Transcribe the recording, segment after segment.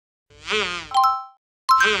CoComelon!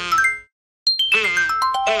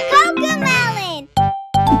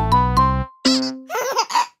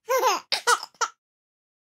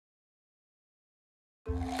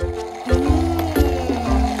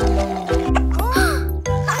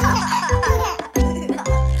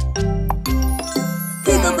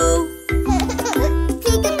 Peekaboo!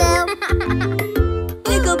 Peekaboo!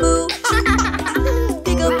 Peekaboo!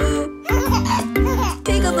 Peekaboo!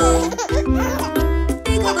 Peekaboo!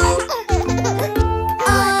 Peekaboo!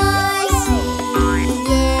 I see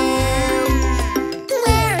you.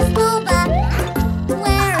 Where is Boba?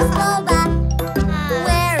 Where is Boba?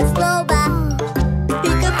 Where is Boba?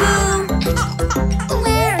 Peekaboo!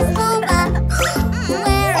 Where is Boba?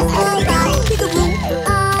 Where is Boba? Peekaboo!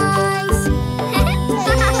 I see you.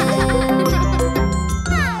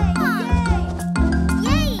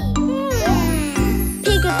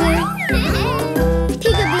 Peekaboo.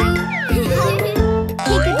 Peekaboo.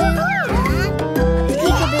 Peekaboo.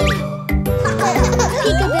 Peekaboo.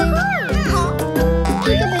 Peekaboo.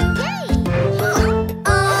 Peekaboo.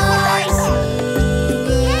 I see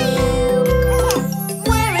you.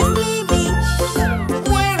 Where is Mimi?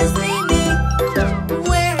 Where is Mimi?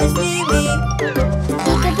 Where is Mimi?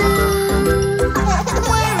 Peekaboo.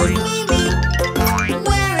 Where is Mimi?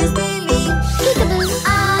 Where is Mimi? Peekaboo. I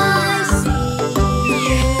see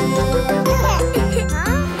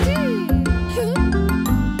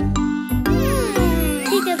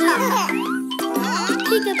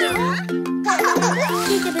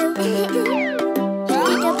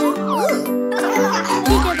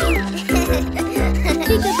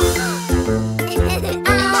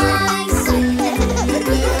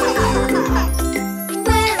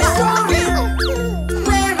Where is Tori?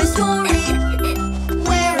 Where is Tori?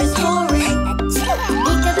 Where is Tori? Where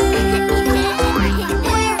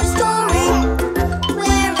is Tori?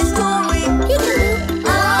 Where is Tori? I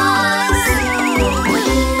see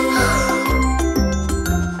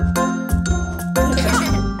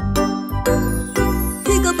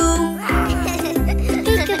Peekaboo!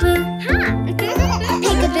 Peekaboo!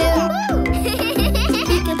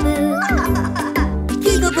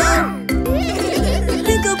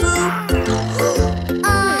 Peekaboo!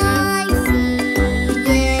 I see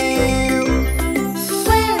you.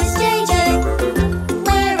 Where is JJ?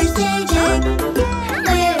 Where is JJ?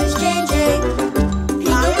 Where is JJ?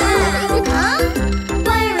 Peekaboo!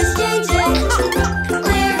 Where is JJ?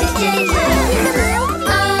 Where is JJ?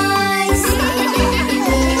 I see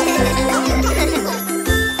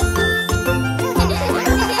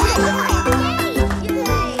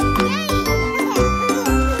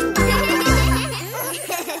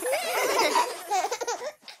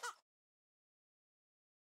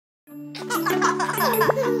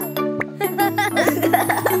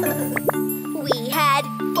We head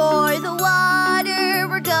for the water,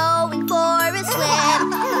 we're going for a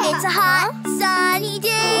swim. It's a hot, sunny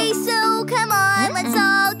day, so come on, let's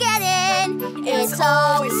all get in. It's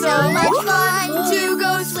always so much fun to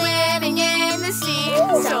go swimming in the sea.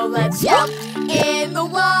 So let's jump in the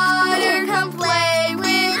water, come play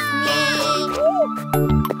with me.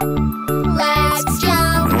 Let's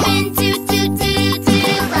jump into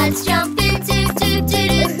do-do-do-do. Let's jump into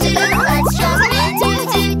do-do-do-do. Let's jump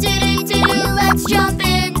into do-do-do-do. Let's jump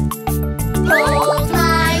in. Hold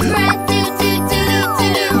my breath,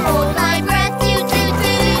 do-do-do-do-do. Hold my breath,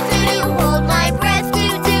 do-do-do-do-do. Hold my breath,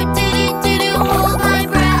 do-do-do-do-do. Hold my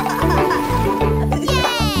breath.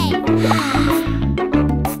 Yay!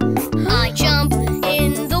 I jump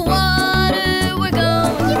in the water, we're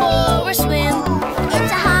going for a swim.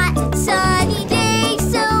 It's a hot, sunny day,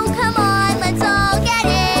 so come on, let's all get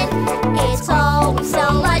in. It's always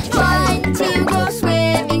so much fun to go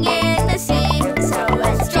swimming in the sea. So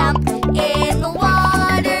let's jump in the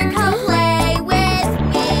water, come play with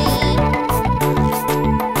me.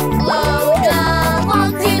 Float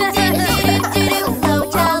along, do-do-do-do-do.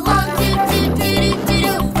 Float along,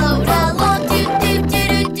 do-do-do-do-do. Float along,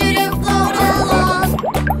 do-do-do-do-do. Float along.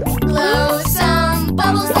 Blow some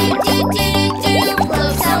bubbles, do-do-do-do-do.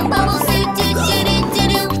 Blow some bubbles,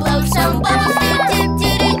 do-do-do-do-do. Blow some bubbles,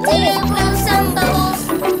 do-do-do-do-do. Blow some bubbles.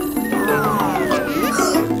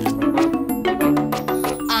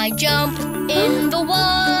 I jump in the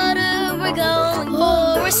water, we're going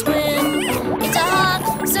for a swim. It's a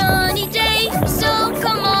hot, sunny day, so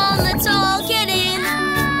come on, let's all get in.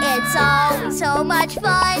 It's always so much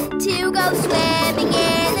fun to go swimming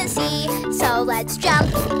in the sea. So let's jump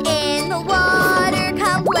in the water,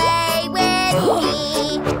 come play with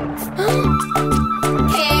me.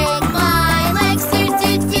 Kick my legs,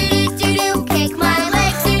 do-do-do-do-do. Kick my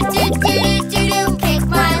legs, do-do-do-do-do. Kick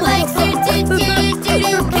my legs,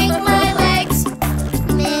 do-do-do-do-do. Kick my legs.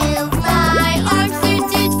 Move my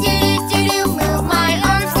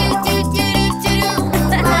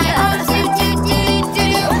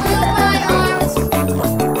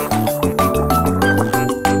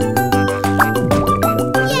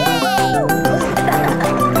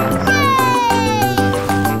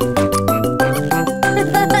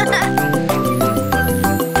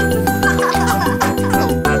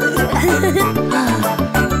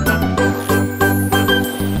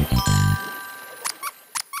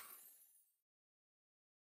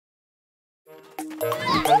It's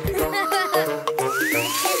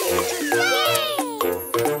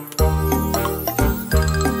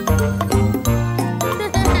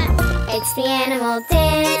the animal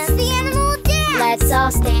dance. It's the animal dance. Let's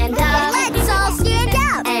all stand up. Let's all stand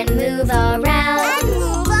up. And move around. And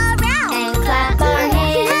move around. And clap our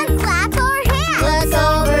hands. And clap our hands. Look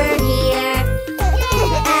over here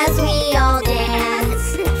as we all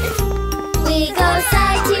dance. We go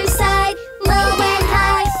side to side, low and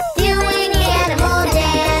high, doing the animal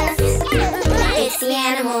dance. It's the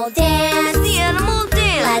animal dance. It's the animal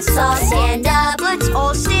dance. Let's all stand up. Let's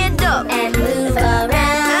all stand up. And move around.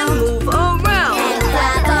 And move around. And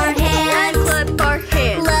clap our hands. And clap our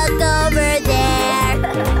hands. Look over there.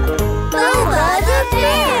 Boba the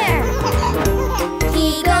bear. He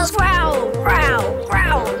goes growl, growl,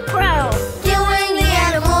 growl, growl, doing the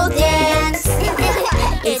animal dance.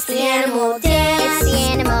 It's the animal dance. It's the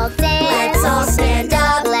animal dance. Let's all stand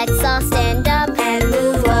up. Let's all stand up. And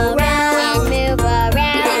move around. And move around.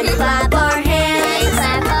 And clap our hands.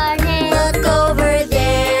 And clap our hands. Look over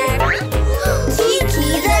there. Kiki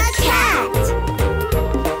the cat.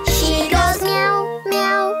 She goes meow,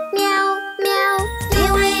 meow, meow, meow,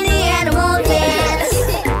 doing the animal dance.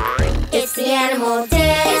 It's the animal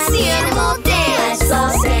dance. It's the animal dance. Let's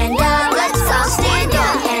all stand up. Let's all stand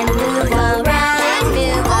up. And move around. And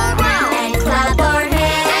move around. And clap our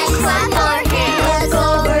hands. And clap our hands. Look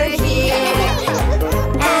over here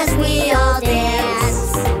as we all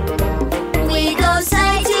dance. We go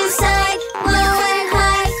side to side, low and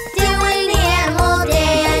high, doing the animal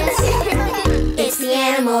dance. It's the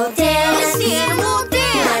animal dance. It's the animal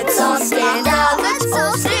dance. Let's all stand up. Let's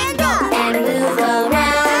all stand up. And move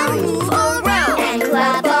around. And move around. And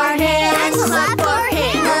clap our hands. And clap our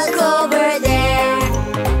hands. Look over there.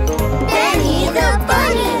 Benny the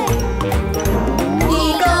bunny. He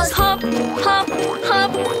goes hop, hop,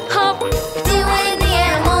 hop, hop, doing the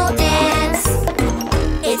animal dance.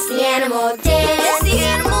 It's the animal dance. It's the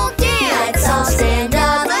animal dance. Let's all stand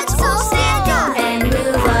up. Let's all stand up. And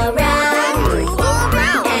move around. And move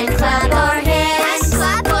around. And clap our hands. And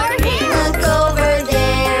clap our hands. Look over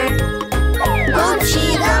there. Mochi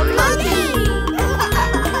the monkey.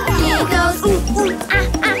 He goes ooh, ooh, ah,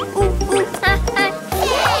 ah, ooh, ooh, ah, ah.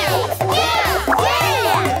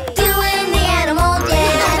 Yeah, doing the animal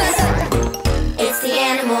dance. It's the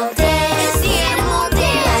animal dance. It's the animal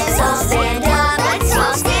dance. Let's all stand up. Let's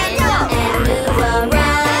all stand up. And move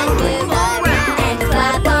around. And move around. And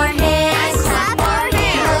clap our hands. And clap our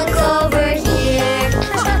hands. Look over here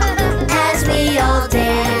as we all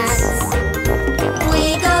dance. We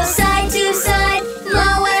go side to side,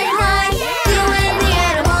 low and high, doing the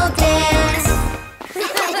animal dance.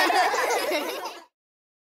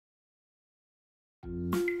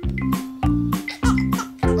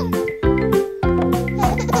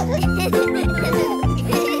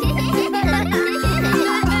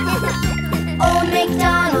 Old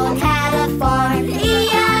MacDonald had a farm,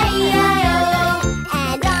 E-I-E-I-O.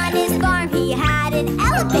 And on his farm he had an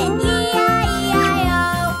elephant, E-I-E-I-O.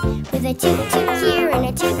 With a toot-toot here and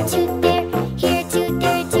a toot-toot there, here toot,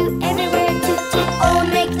 there toot, everywhere toot-toot. Old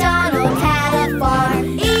MacDonald had a farm,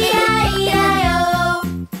 E-I-E-I-O.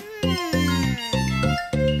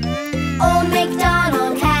 Old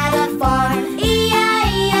MacDonald had a farm,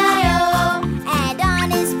 E-I-E-I-O. And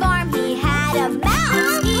on his farm he had a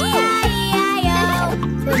mouse, E-I-E-I-O.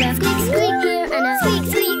 With a squeak, squeak here and a squeak,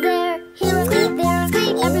 squeak there, here a squeak, there a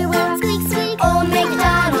squeak, everywhere a squeak, squeak. Old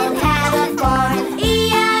MacDonald had a farm,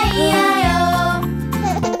 E-I-E-I-O.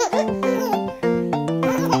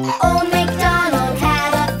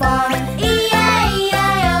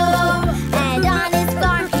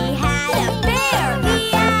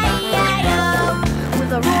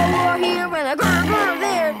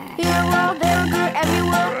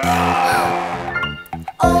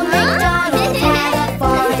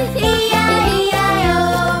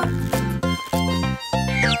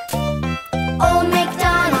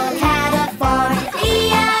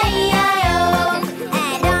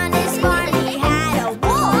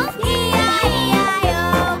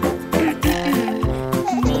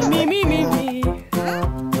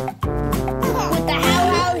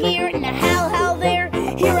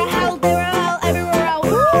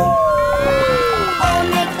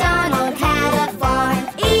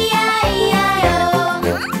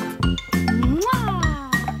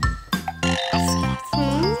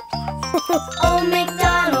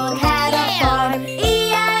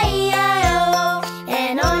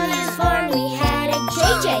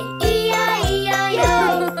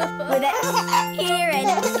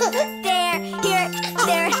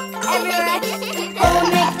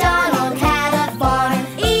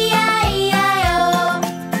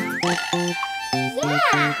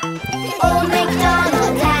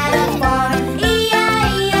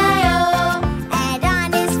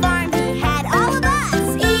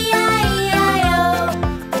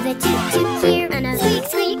 here and a squeak,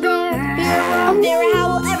 squeak there. There a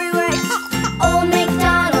howl everywhere. Old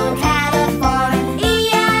MacDonald had a farm.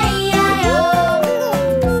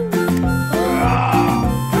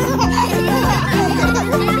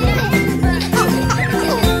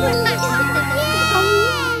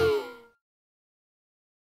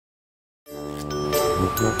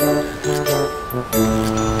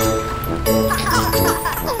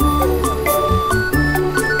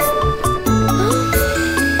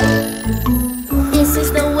 This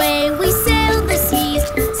is the way we sail the seas,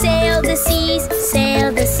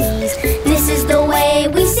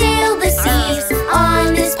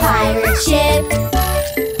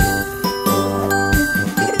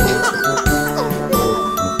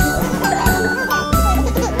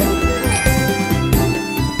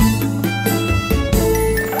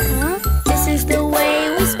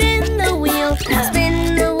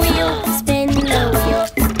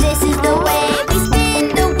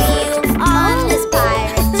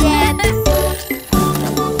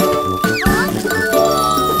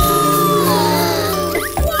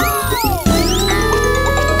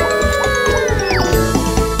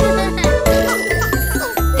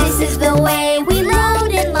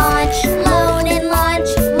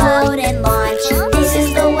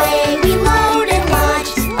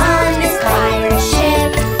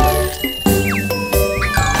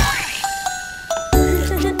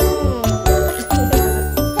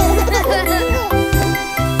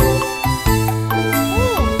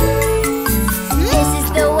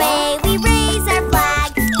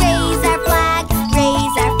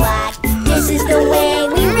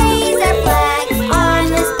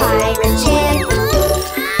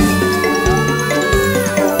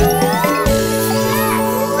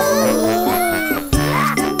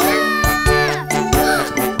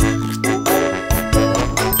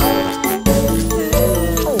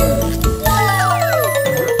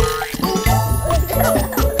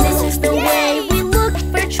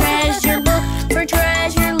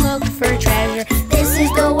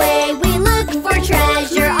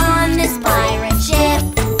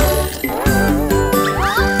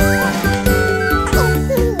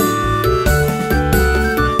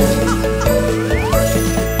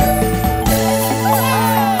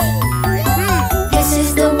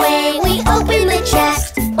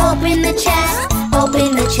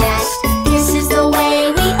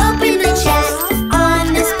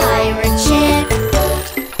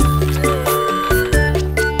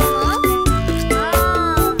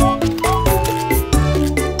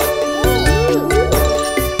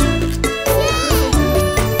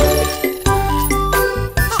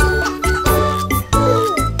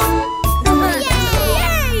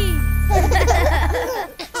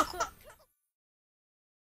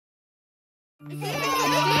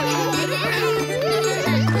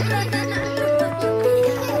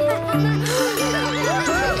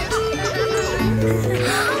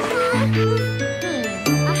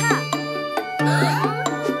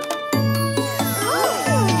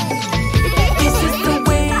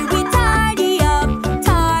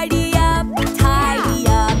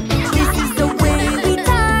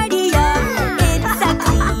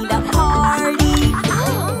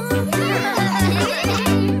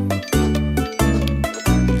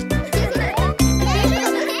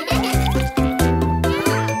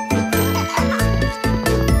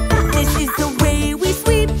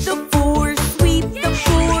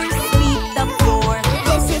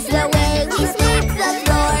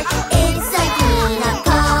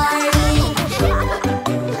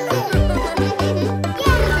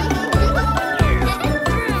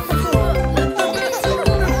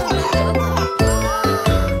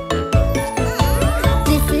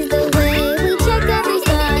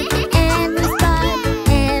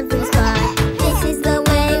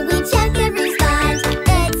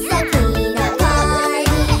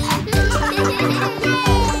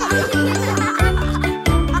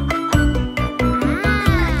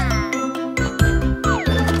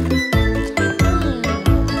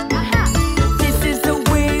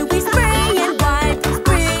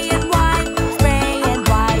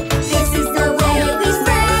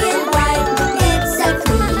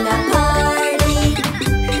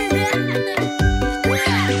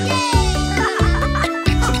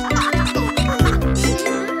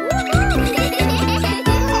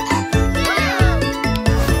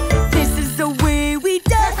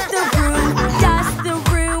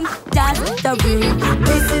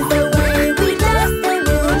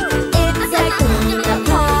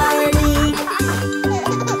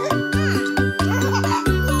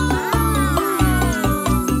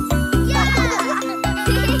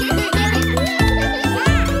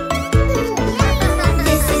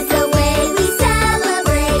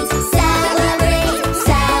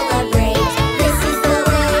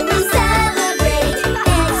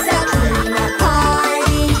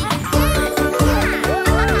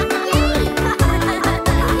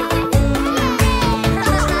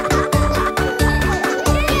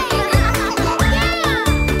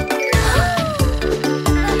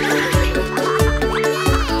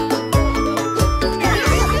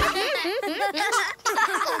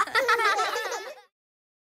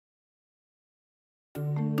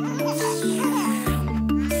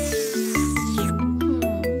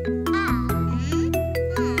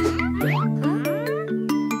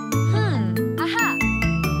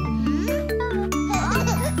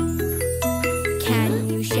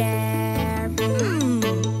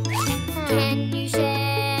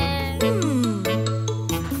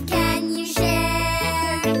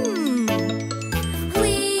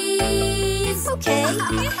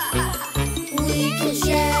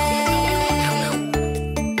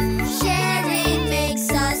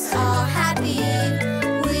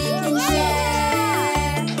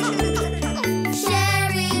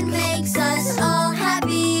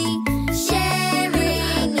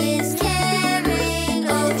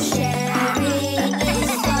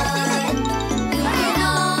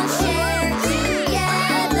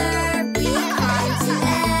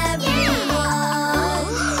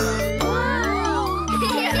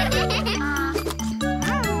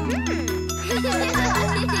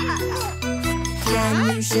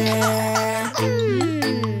 Can you share?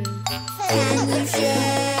 Can you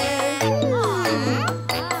share?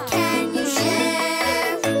 Can you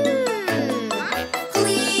share?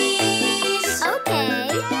 Please. Okay.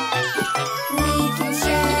 We can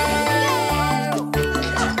share.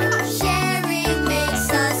 Sharing makes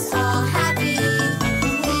us all happy.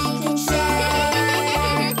 We can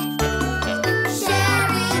share.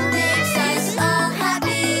 Sharing makes us all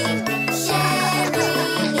happy.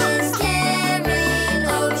 Sharing is caring.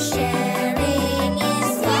 Oh, sharing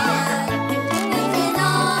is fun. We can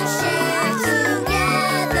all share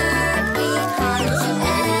together. Be kind to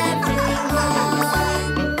everyone.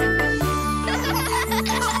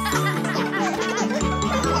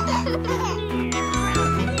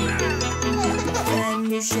 Can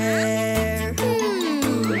you share?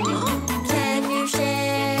 Can you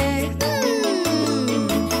share?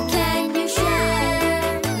 Can you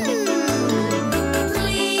share?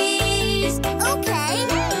 Please. Okay.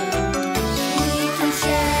 We can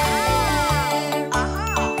share.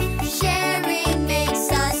 Sharing makes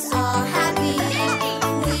us all happy.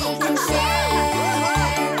 We can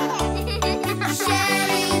share.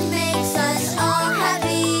 Sharing makes us all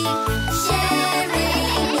happy.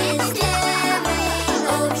 Sharing is caring.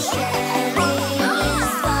 Oh, sharing is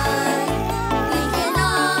fun. We can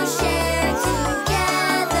all share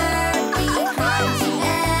together. Be kind to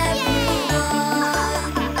everyone.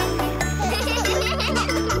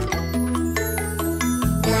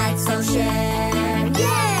 Let's all share.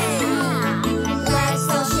 Yay! Let's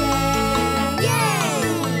all share. Yay!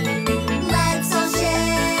 Let's all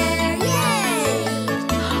share. Yay!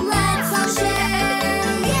 Let's all share.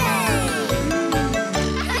 Yay!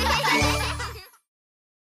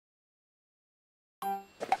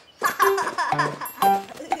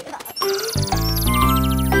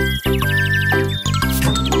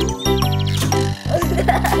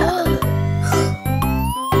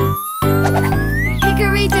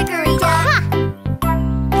 Hickory dickory dock.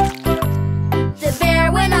 The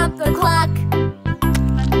bear went up the clock.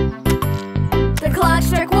 The clock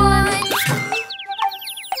struck 1.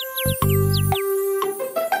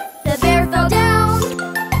 The bear fell down.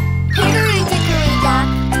 Hickory dickory dock.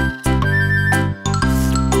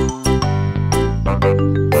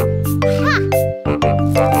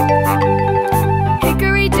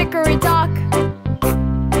 Hickory dickory dock.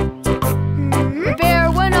 The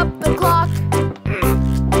bear went up the clock.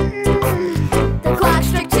 The clock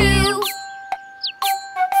struck 2.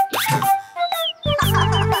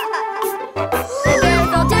 The bear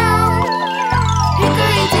fell down.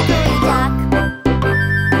 Hickory dickory dock.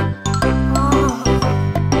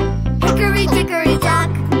 Hickory dickory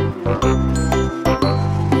dock.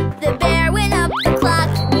 The bear went up the clock.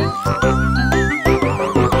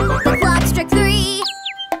 The clock struck 3.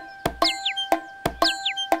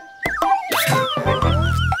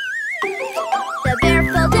 The bear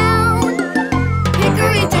fell down.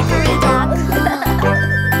 Hickory dickory dock.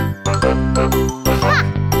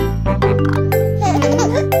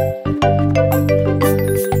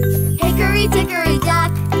 Hickory dickory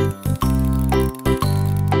dock.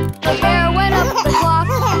 The bear went up the clock.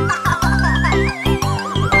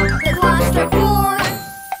 The clock struck 4.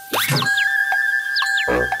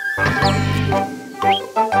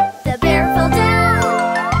 The bear fell down.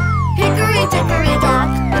 Hickory dickory dock.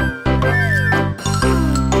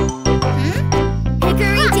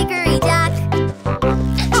 Hickory dickory dock.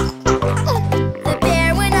 The bear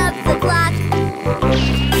went up the clock.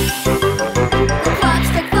 The clock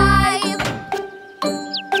struck 5.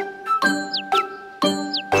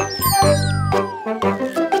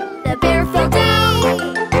 The bear fell down.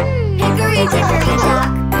 Hickory dickory dock.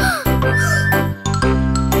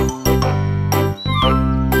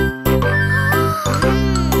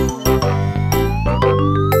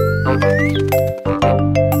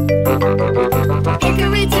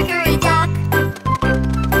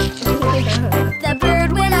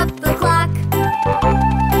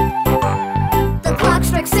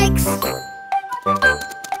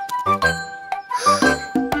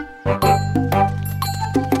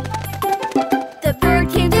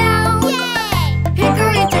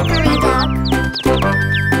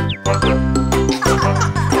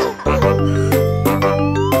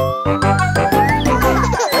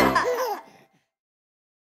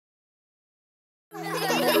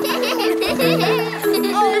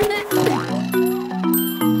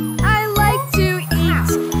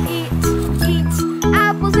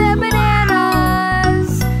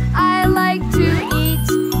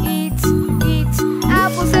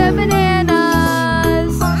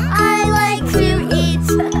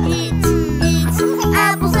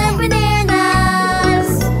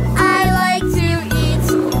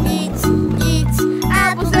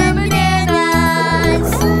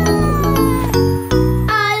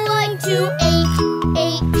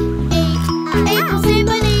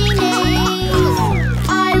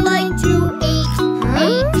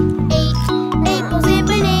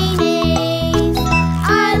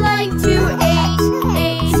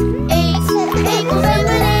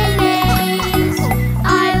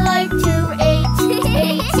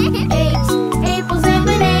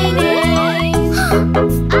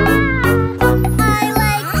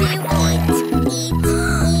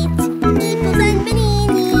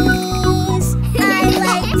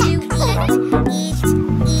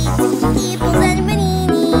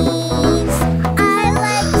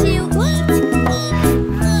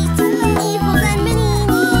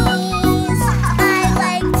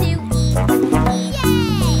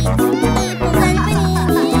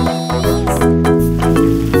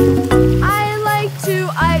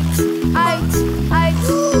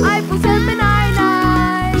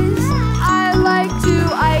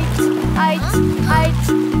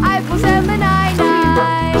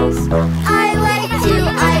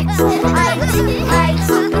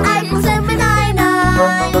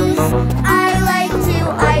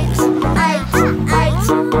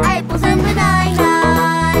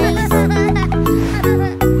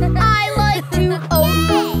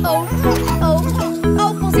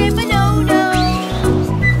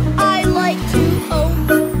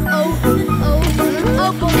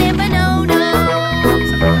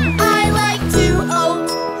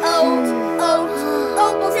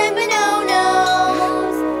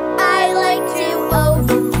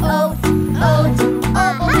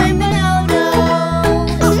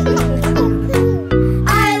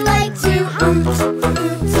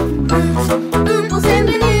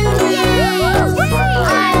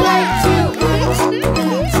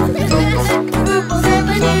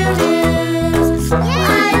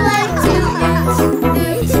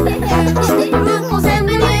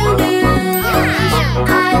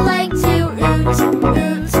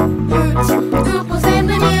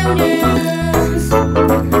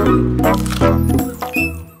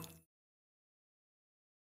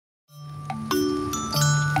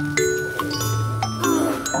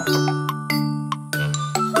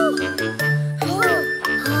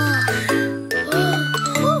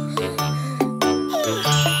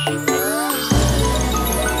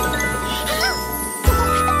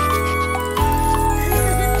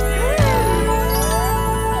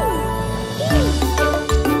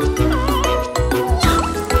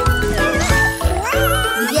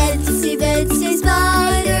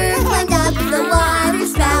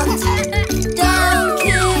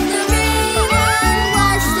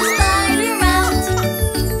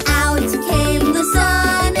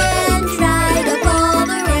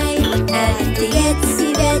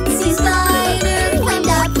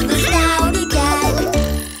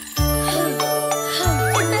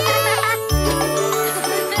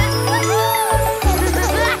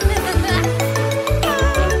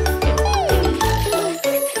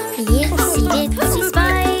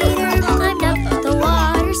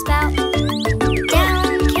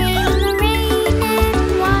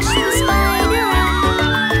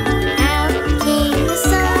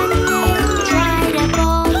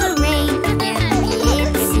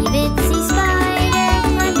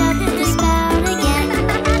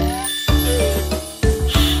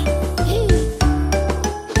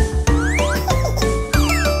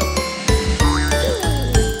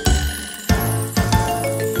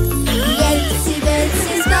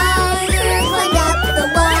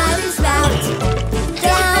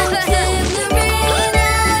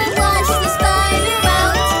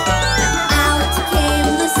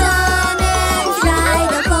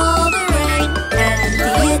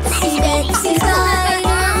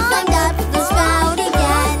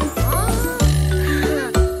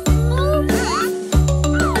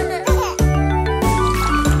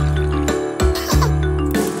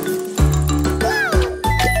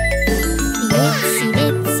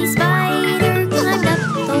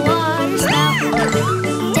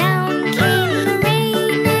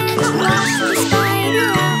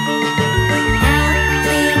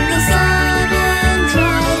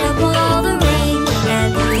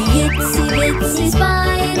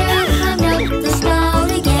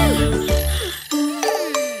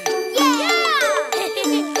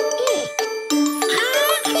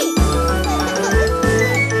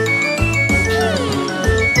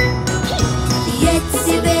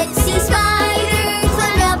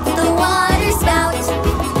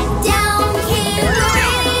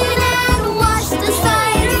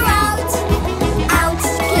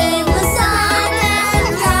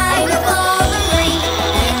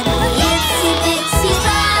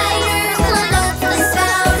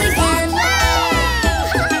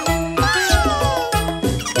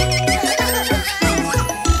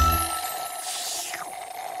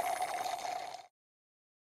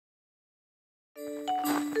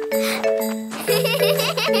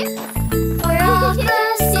 We're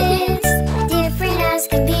opposites, different as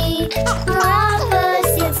can be. We're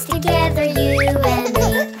opposites together, you and me.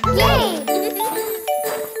 Yay!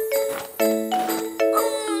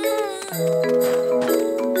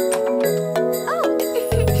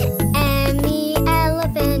 Emmy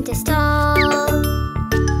elephant is tall.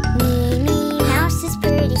 Mimi mouse is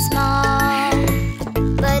pretty small.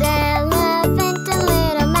 But elephant and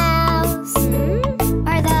little mouse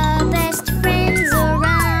are the best friends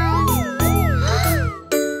around.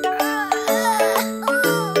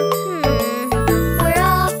 We're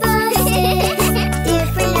opposites,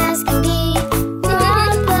 different as can be. We're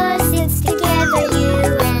opposites together, you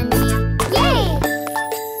and me. Yay!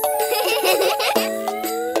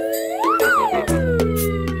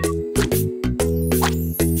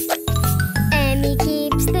 Emmy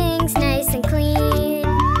keeps things nice and clean.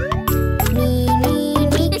 Mimi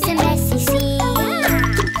makes a messy scene.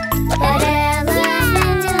 But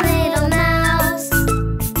elephant and little mouse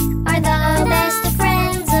are the best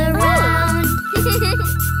friends around.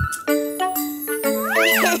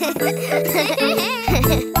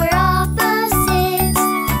 We're opposites,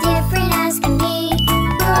 different as can be.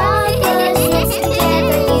 We're opposites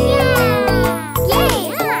together, you and me. Yay!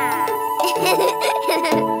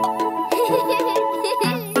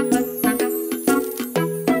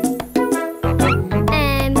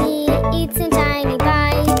 Emmy eats in tiny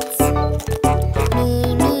bites.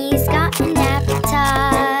 Mimi's got an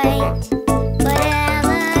appetite. But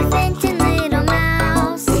elephant and little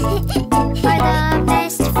mouse are the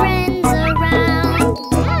best friends around.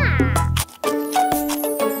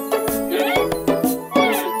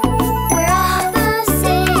 We're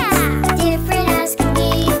opposites, different as can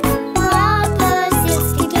be. We're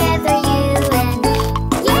opposites together, you and me.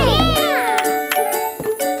 Yay!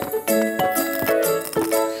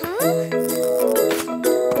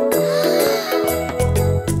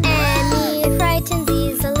 Emmy frightens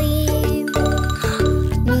easily.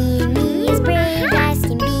 Mimi's brave as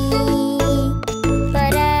can be.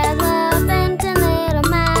 But elephant and little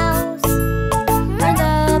mouse are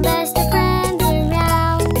the best of friends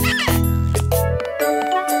around.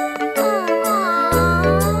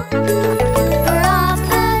 We're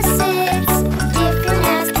opposites, different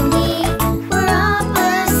as can be. We're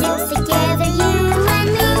opposites together, you and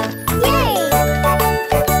me. Yay!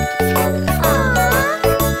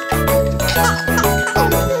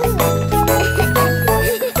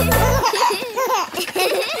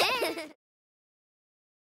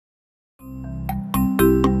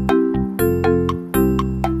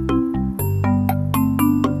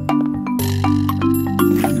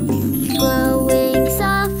 Blowing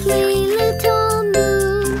softly, little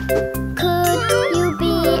moon, could you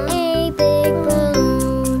be a big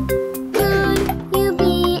balloon? Could you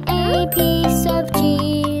be a piece of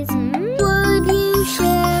cheese? Would you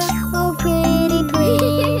share? Oh, pretty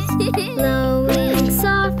please. Blowing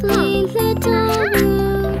softly, little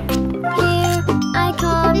moon, here I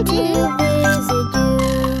come to visit you.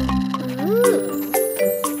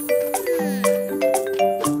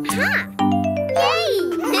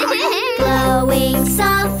 Blowing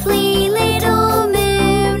softly, little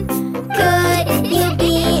moon, could you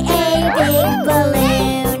be a big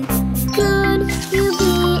balloon? Could you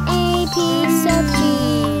be a piece of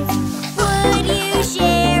cheese? Would you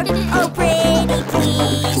share? Oh, pretty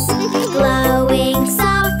please. Blowing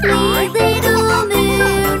softly, little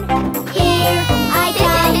moon, here I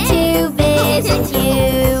come to visit you.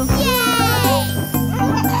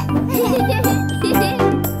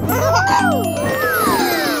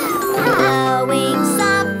 Blowing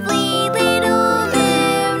softly, little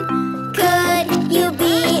moon, could you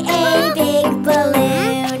be a big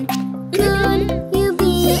balloon? Could you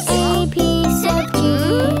be a piece of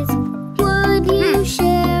cheese? Would you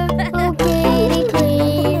share? Oh, pretty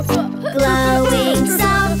please. Blowing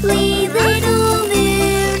softly, little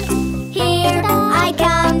moon, here I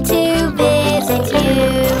come to visit you.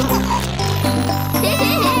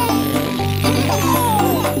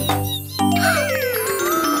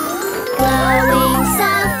 Blowing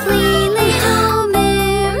softly, little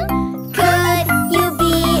moon, could you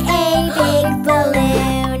be a big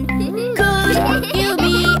balloon? Could you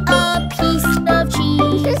be a piece of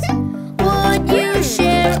cheese? Would you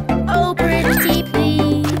share? Oh, pretty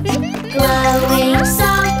please. Blowing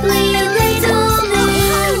softly, little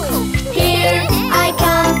moon, here I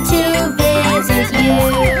come to visit you.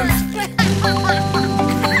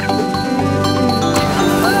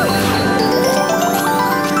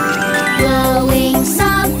 Blowing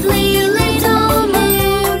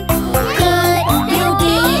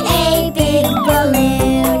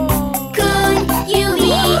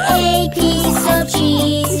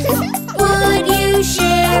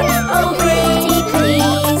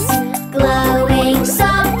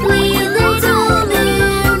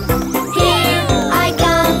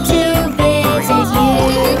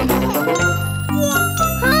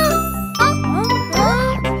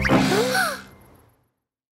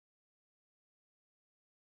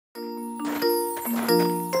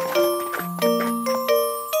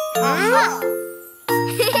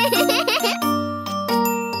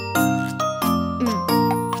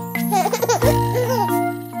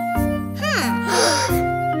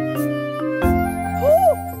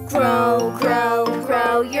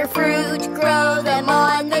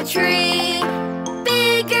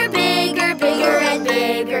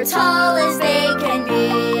tall as they can be.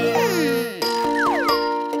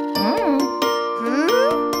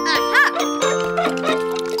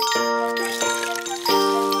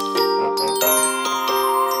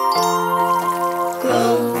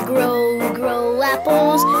 Grow, grow, grow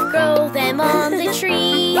apples, grow them on the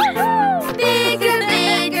tree. Bigger,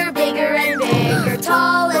 bigger, bigger and bigger,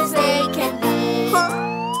 tall as they can be.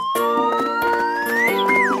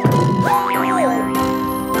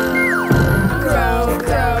 Grow,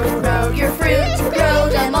 grow, grow your fruit, grow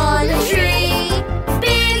them on the tree.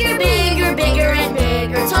 Bigger, bigger, bigger and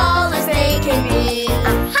bigger, tall as they can be.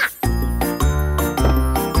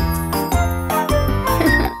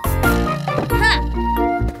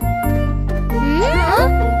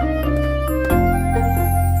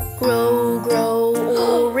 Grow, grow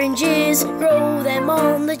oranges, grow them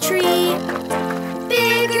on the tree.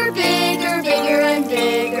 Bigger, bigger, bigger and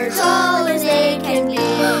bigger, tall as they can be.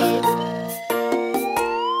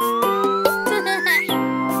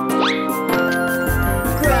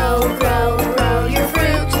 Grow, grow, grow your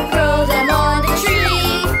fruit, grow them on the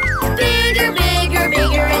tree. Bigger, bigger,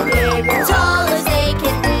 bigger and bigger, tall as they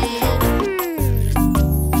can be.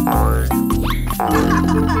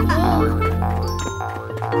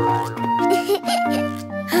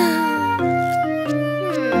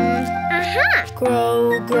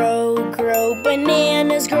 Grow, grow, grow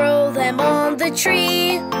bananas, grow them on the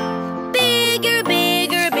tree. Bigger,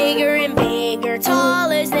 bigger, bigger and bigger,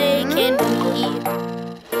 tall as they can be.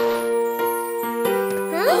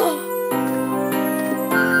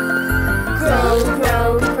 Grow,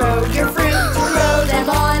 grow, grow your fruit, grow them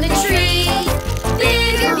on a tree.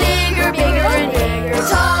 Bigger, bigger, bigger and bigger,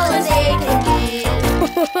 tall as they can be.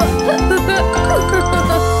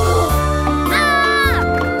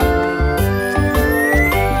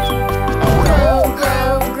 Grow,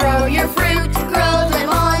 grow, grow your fruit, grow them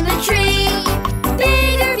on the tree.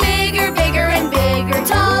 Bigger, bigger, bigger and bigger,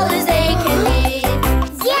 tall as they can be.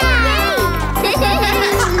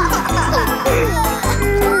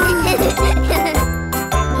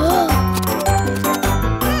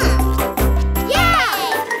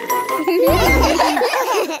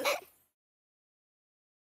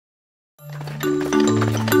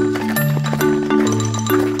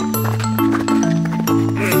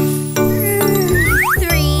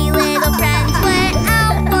 Three little friends went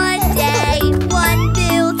out one day. One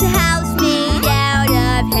built a house made out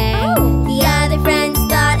of hay. The other friends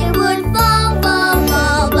thought it would fall, fall,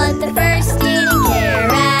 fall, but the first didn't care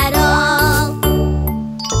at all.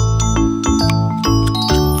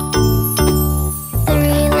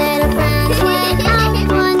 Three little friends went out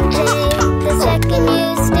one day. The second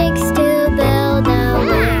used sticks to build a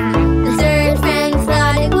wing. The third friend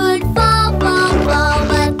thought it would fall, fall, fall,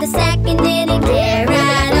 but the second didn't care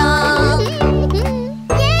at all.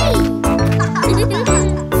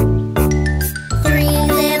 Three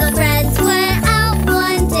little friends went out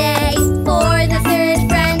one day. For the third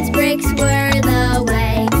friend's bricks were the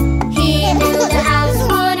way. He knew the house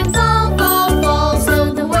wouldn't fall, fall, fall, so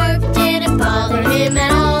the work didn't bother him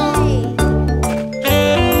at all.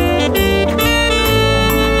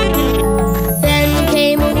 Then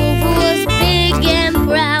came a wolf who was big and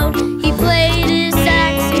proud. He played his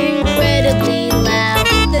sax incredibly loud.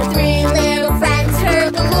 The three little friends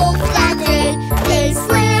heard the wolf that day. They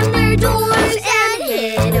slammed their doors and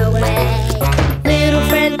hid away. Little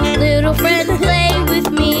friend, play with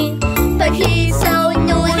me. But he's so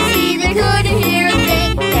noisy they couldn't hear a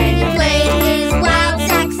thing. Then he played his wild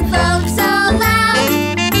saxophone so loud.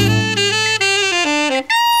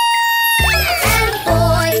 And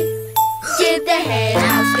boy, did the hen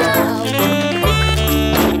house go.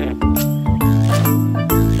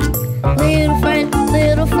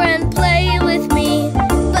 Little friend, play with me.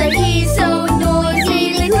 But he's so noisy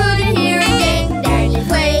they couldn't hear a thing. Then he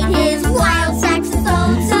played his wild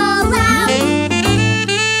saxophone so loud.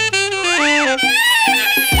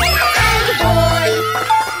 And boy,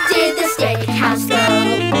 did the steakhouse go.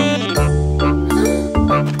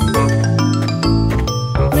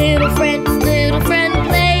 Little friend,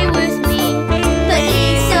 play with me. But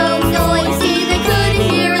he's so noisy they couldn't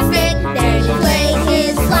hear a thing. Then he played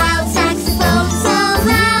his wild saxophone so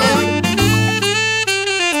loud.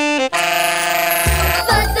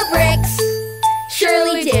 But the bricks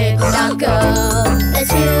surely did not go. The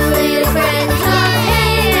two little friends of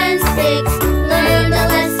hay and sticks learned a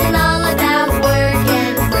lesson all about work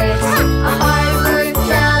and bricks. A hard work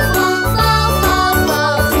job won't fall, fall,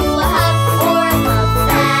 fall to a huff or a puff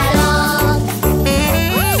at all.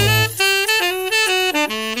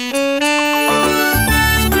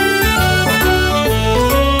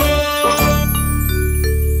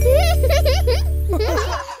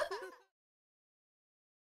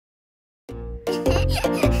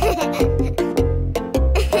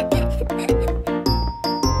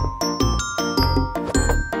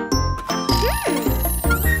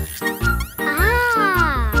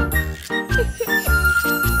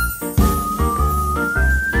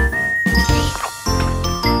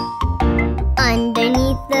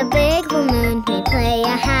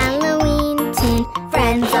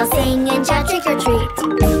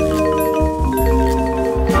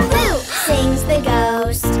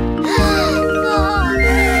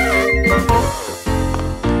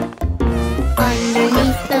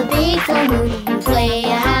 full moon, we play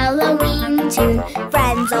a Halloween tune.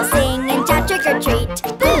 Friends all sing and shout trick or treat.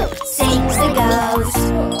 Boo! Sings the ghost.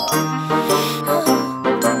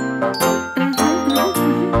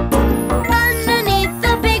 Underneath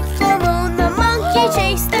the big full moon, the monkey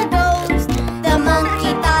chased the ghost. The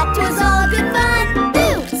monkey thought 'twas all good fun.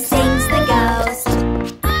 Boo! Sings the ghost.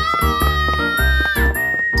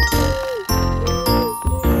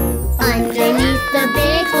 Underneath the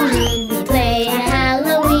big full moon, we play a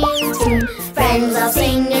Halloween tune. Friends all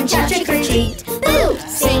sing and shout trick or treat. Boo!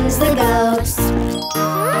 Sings the ghost.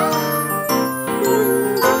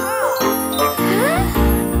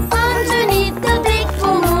 Underneath the big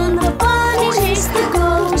full moon, the bunny chased the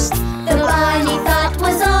ghost. The bunny thought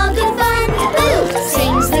 'twas all good fun. Boo!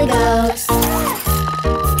 Sings the ghost.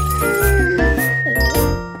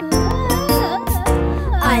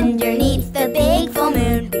 Underneath the big full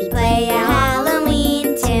moon, we play a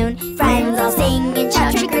Halloween tune. Friends all sing and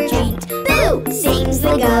shout trick or treat. Boo! Sings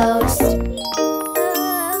the ghost.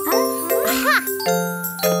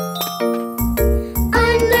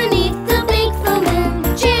 Underneath the big full moon,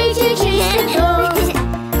 JJ chased the ghost.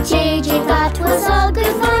 JJ thought 'twas all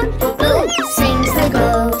good fun. Boo! Sings the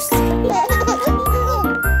ghost.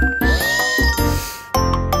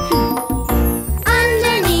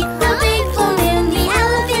 Underneath the big full moon, the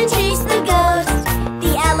elephant chased the ghost.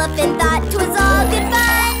 The elephant thought 'twas all good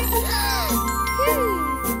fun.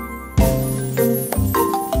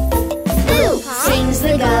 Boo! Sings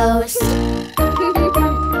the ghost.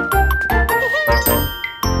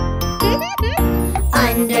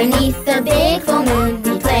 Underneath the big full moon,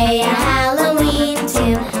 we play a Halloween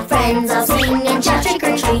tune. Friends all sing and shout trick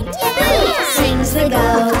or treat. Boo! Sings the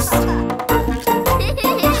ghost.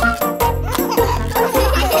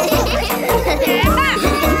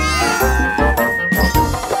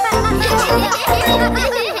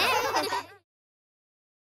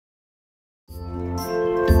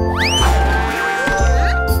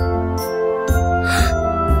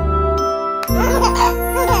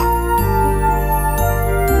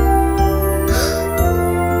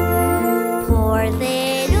 Poor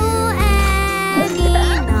little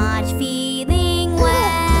Annie, not feeling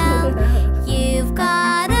well. You've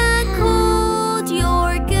got a cold,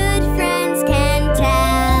 your good friends can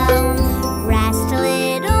tell. Rest,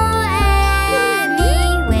 little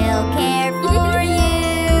Annie, we'll care for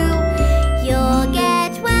you. You'll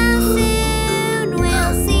get well soon,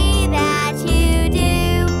 we'll see that you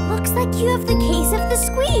do. Looks like you have the case of the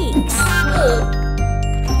squeaks.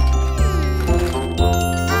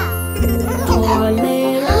 Poor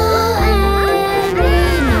little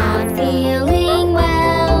Annie, not feeling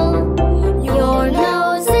well. Your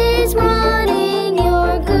nose is running,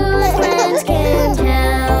 your good friends can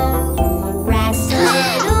tell. Rest,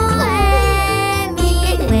 little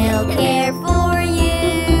Annie, we'll care for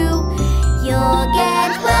you. You'll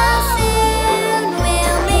get well soon,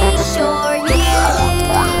 we'll make sure you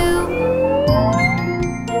do.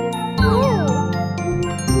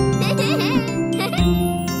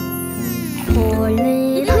 Poor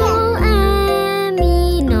little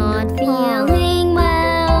Annie, not feeling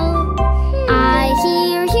well. I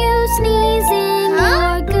hear you sneezing,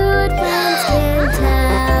 your good friends can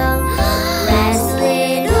tell. Rest,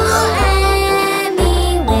 little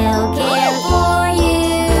Annie, we'll care for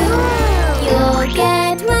you. You'll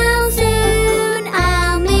get well soon,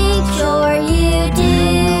 I'll make sure you do.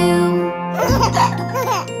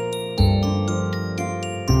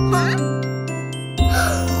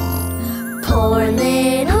 Poor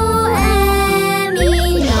little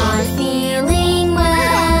Annie, not feeling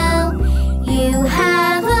well. You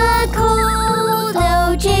have a cold,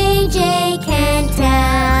 oh JJ can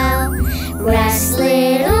tell. Rest,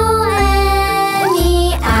 little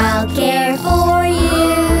Annie, I'll care for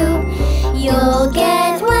you. You'll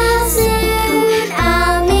get well soon,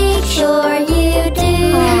 I'll make sure you do.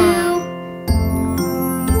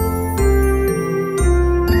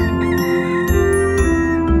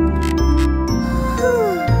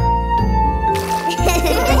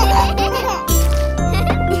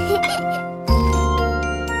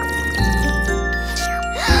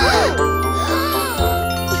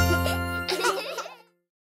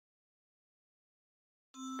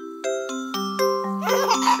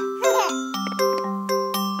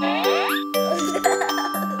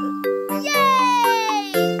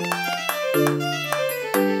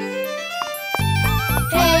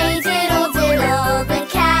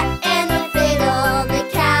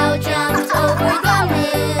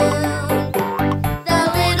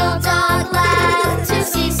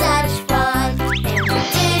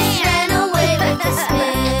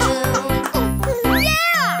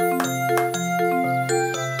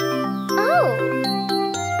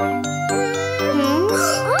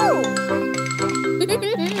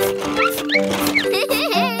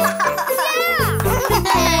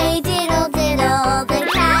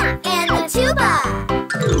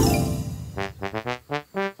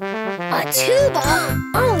 tuba?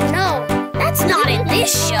 Oh no, that's not in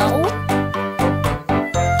this show.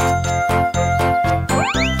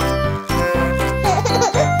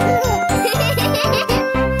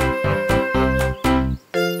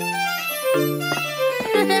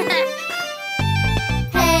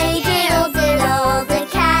 Hey diddle diddle, the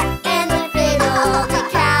cat and the fiddle, the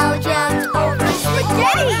cow jumped over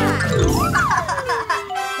spaghetti.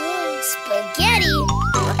 Spaghetti?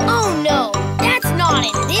 Oh no, that's not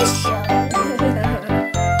in this show.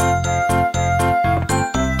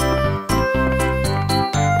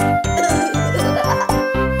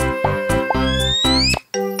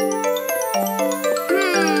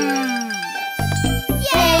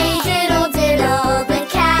 Hey diddle diddle, the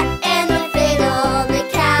cat and the fiddle, the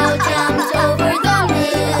cow jumped over the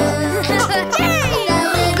moon. The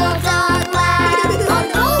little dog laughed on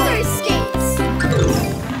roller skates.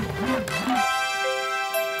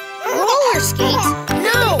 Roller skates?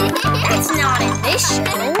 No, that's not in this show.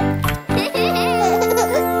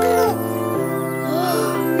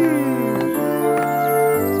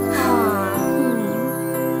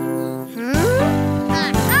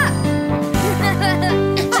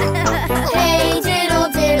 Hey diddle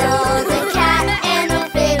diddle, the cat and the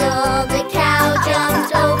fiddle, the cow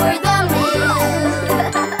jumped over the moon.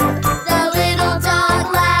 The little dog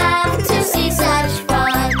laughed to see such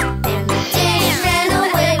fun, and the dish ran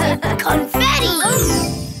away with Confetti!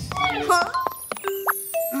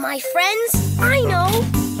 My friends, I know.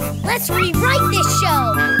 Let's rewrite this show.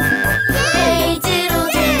 Hey diddle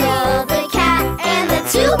diddle, the cat and the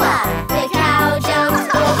tuba, the cow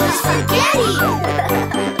jumped over spaghetti.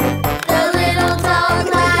 The little dog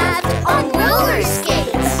laughed on roller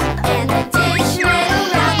skates, and the dish ran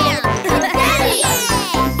around with confetti.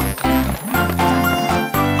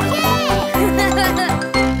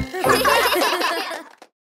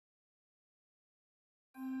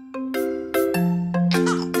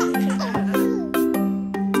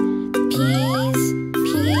 Peas,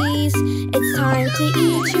 peas, it's time to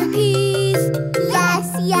eat your peas. Yes,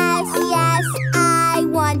 yes, yes, I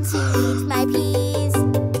want to eat my peas.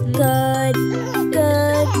 Good,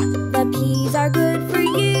 good, the peas are good for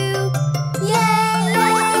you. Yay,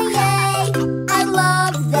 yay, yay, I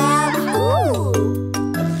love them. Ooh.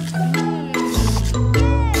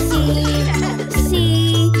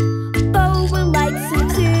 See, Boba likes them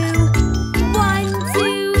too. 1,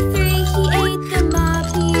 2, 3, he ate them up,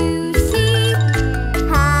 you see.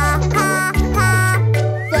 Ha, ha, ha,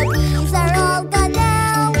 the peas are all gone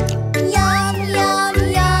now. Yum, yum,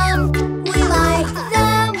 yum, we like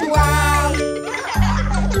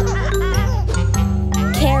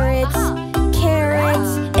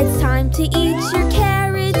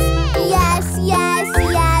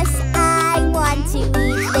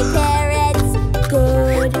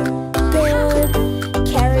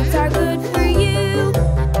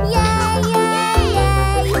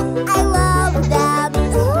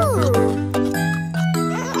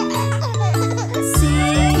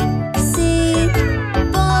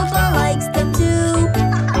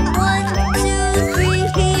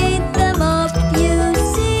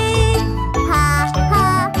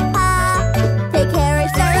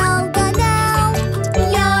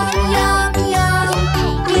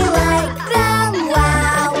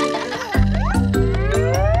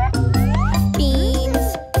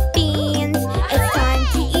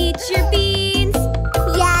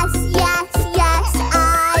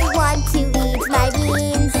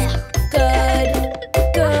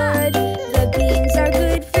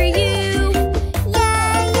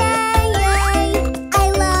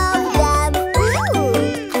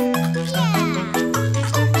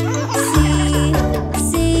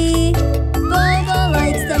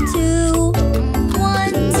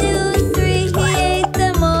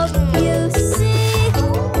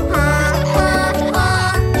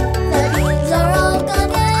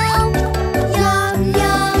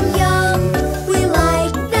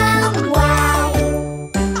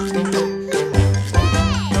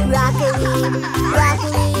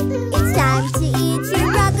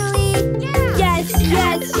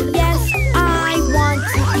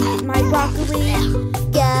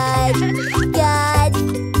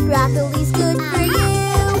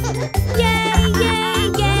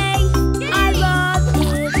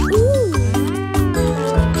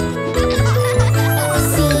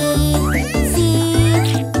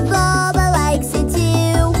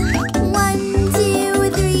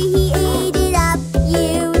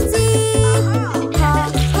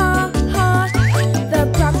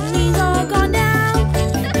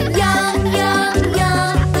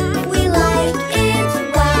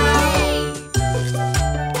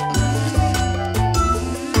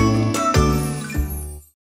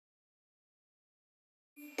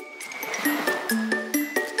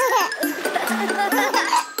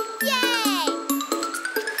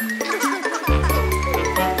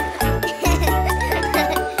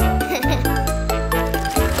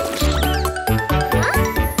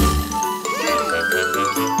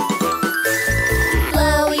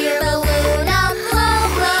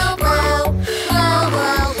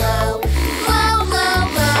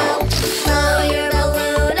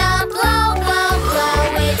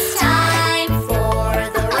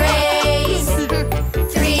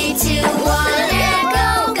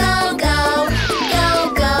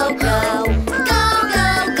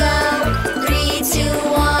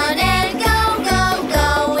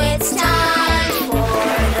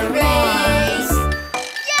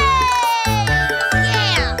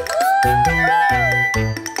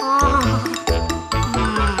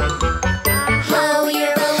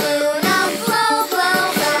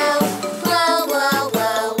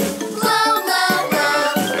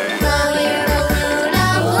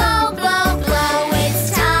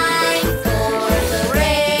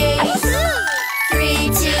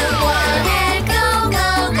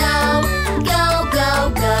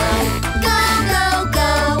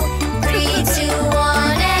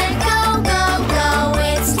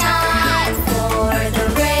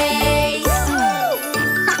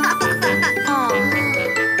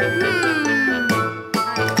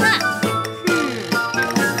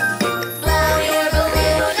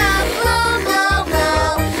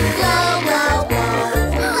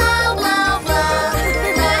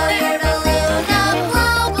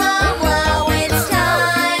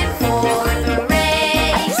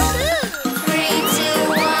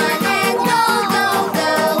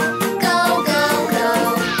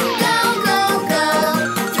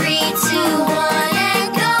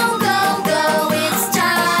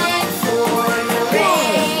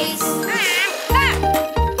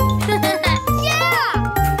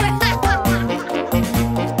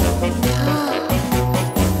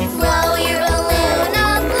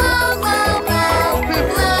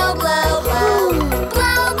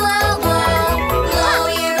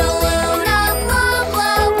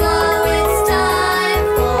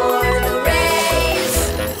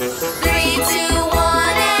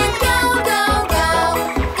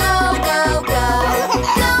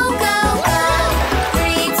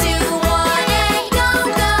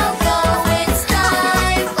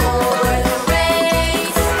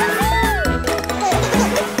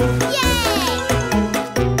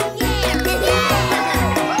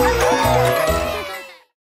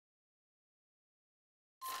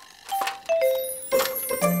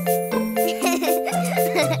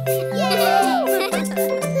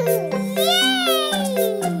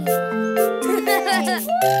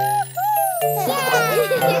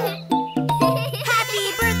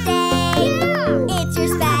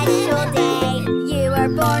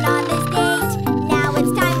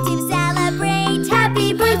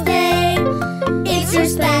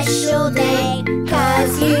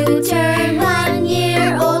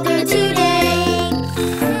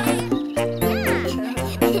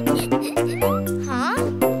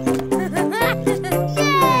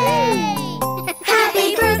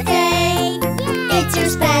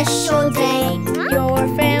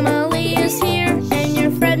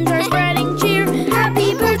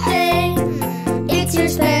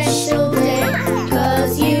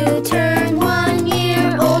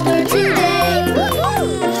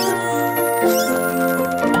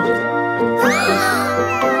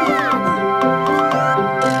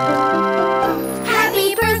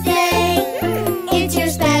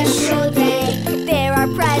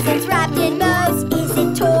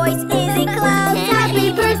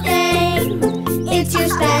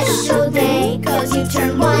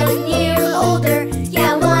 1 year older.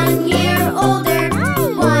 Yeah, 1 year older.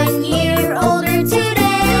 1 year older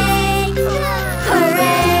today.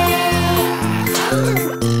 Hooray!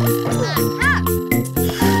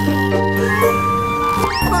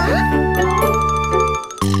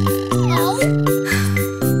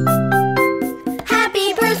 Happy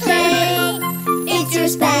birthday! It's your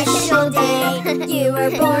special day. You were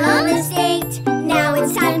born on this date. Now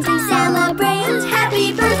it's time to celebrate.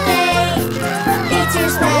 Happy birthday! It's your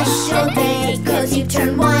special day, 'cause you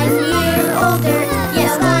turned 1 year older.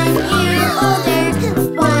 Yes, 1 year older.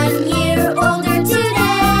 1 year older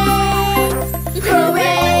today.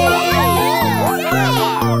 Hooray!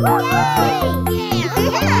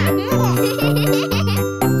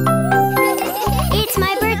 It's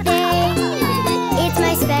my birthday. It's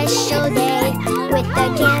my special day. With the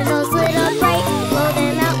candles lit up bright, blow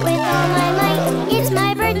them out with all my might. It's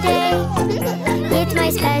my birthday. It's my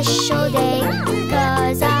special day,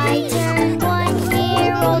 'cause I turned 1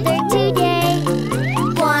 year older today.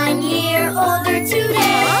 1 year older today.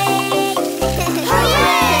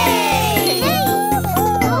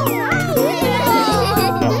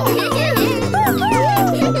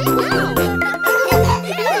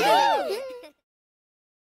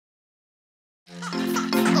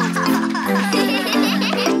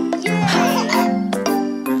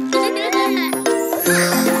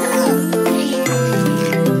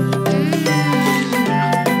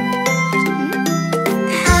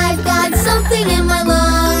 I've got something in my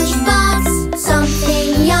lunchbox, something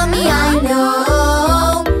yummy, I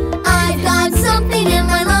know. I've got something in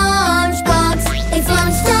my lunchbox. It's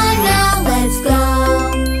lunchtime now, let's go.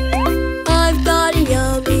 I've got a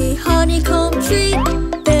yummy honeycomb treat,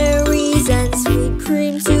 berries and sweet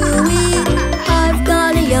cream to eat. I've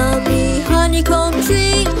got a yummy honeycomb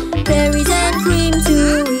treat, berries and cream to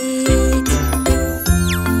eat.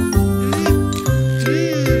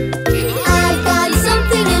 I've got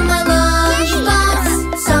something in my lunchbox,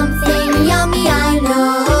 something yummy, I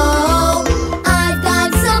know. I've got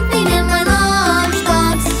something in my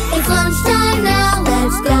lunchbox. It's lunchtime now,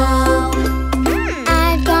 let's go.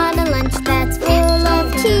 I've got a lunch that's full of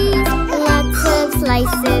cheese, lots of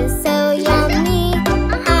slices, so yummy.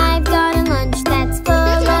 I've got a lunch that's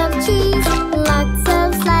full of cheese, lots of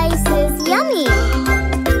slices, yummy.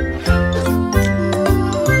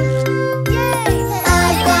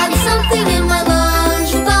 I've got something in my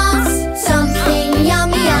lunchbox, something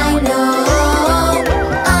yummy, I know.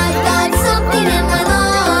 I've got something in my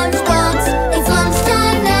lunchbox. It's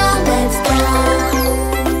lunchtime now, let's go.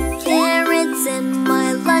 Carrots in my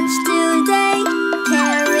lunch today,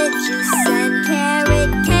 carrot juice and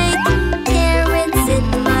carrot cake. Carrots in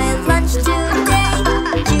my lunch today,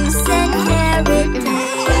 juice and carrot cake.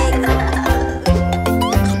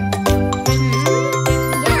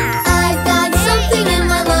 I've got something in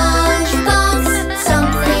my lunchbox,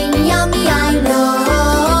 something yummy, I know.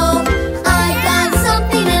 I've got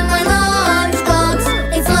something in my lunchbox.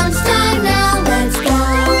 It's lunchtime now, let's go.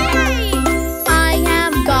 I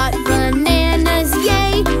have got bananas,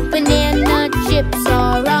 yay! Banana chips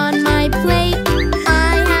are on my plate. I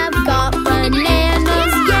have got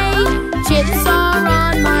bananas, yay! Chips are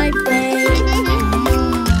on my plate.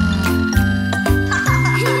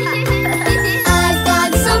 I've got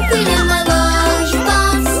something in my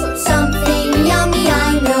lunchbox, something yummy, I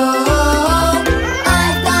know.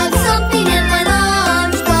 I've got something in my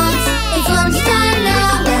lunchbox. It's lunchtime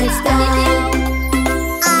now, let's go.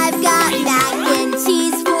 I've got mac and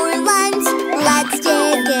cheese for lunch. Let's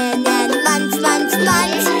dig in and lunch, lunch,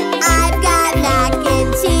 lunch. I've got mac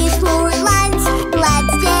and cheese for lunch.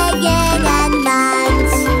 Let's dig in and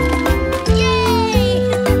lunch. Yay!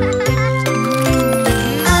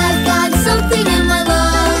 I've got something in my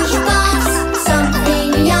lunchbox, something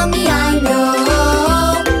yummy, I know.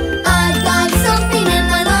 I've got something in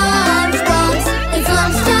my lunchbox. It's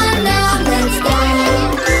lunchtime now, let's go.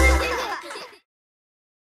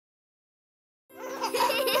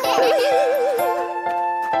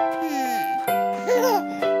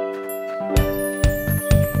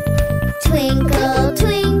 Twinkle,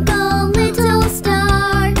 twinkle, little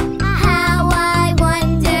star, how I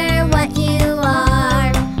wonder what you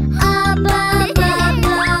are. Up above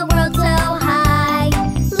the world so high,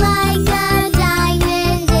 like a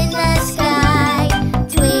diamond in the sky.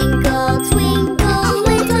 Twinkle, twinkle,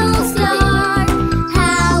 little star,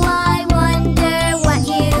 how I wonder what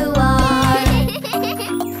you are.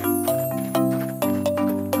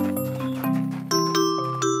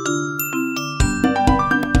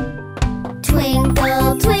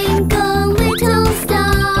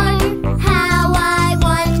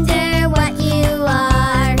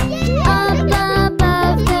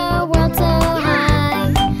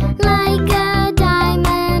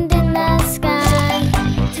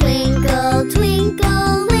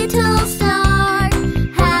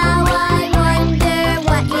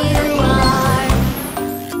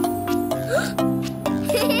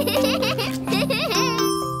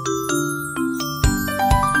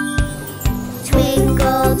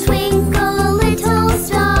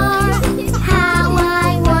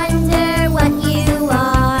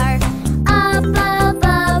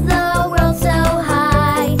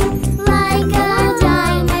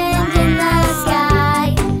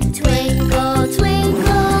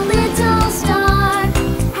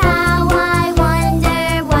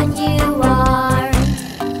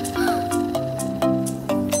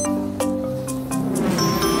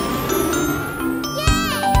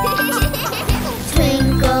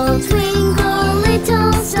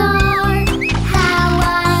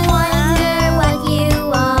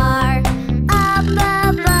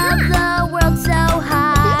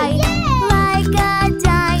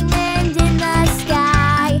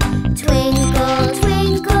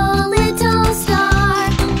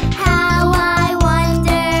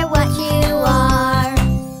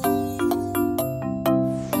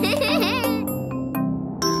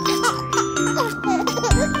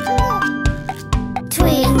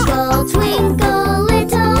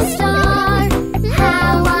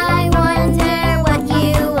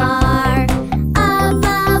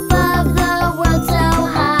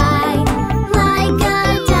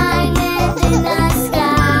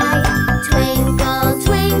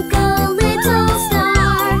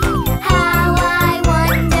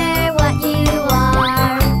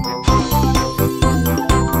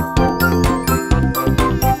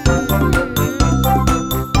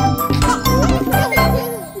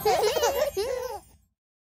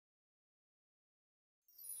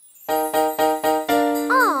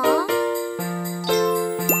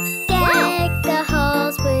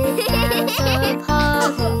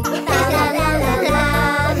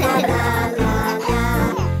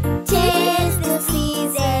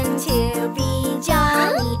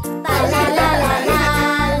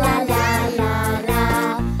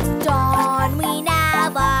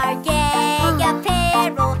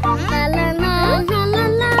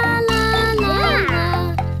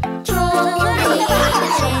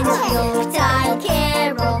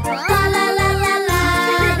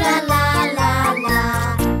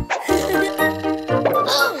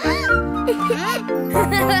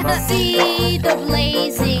 See the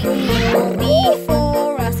blazing wheel before.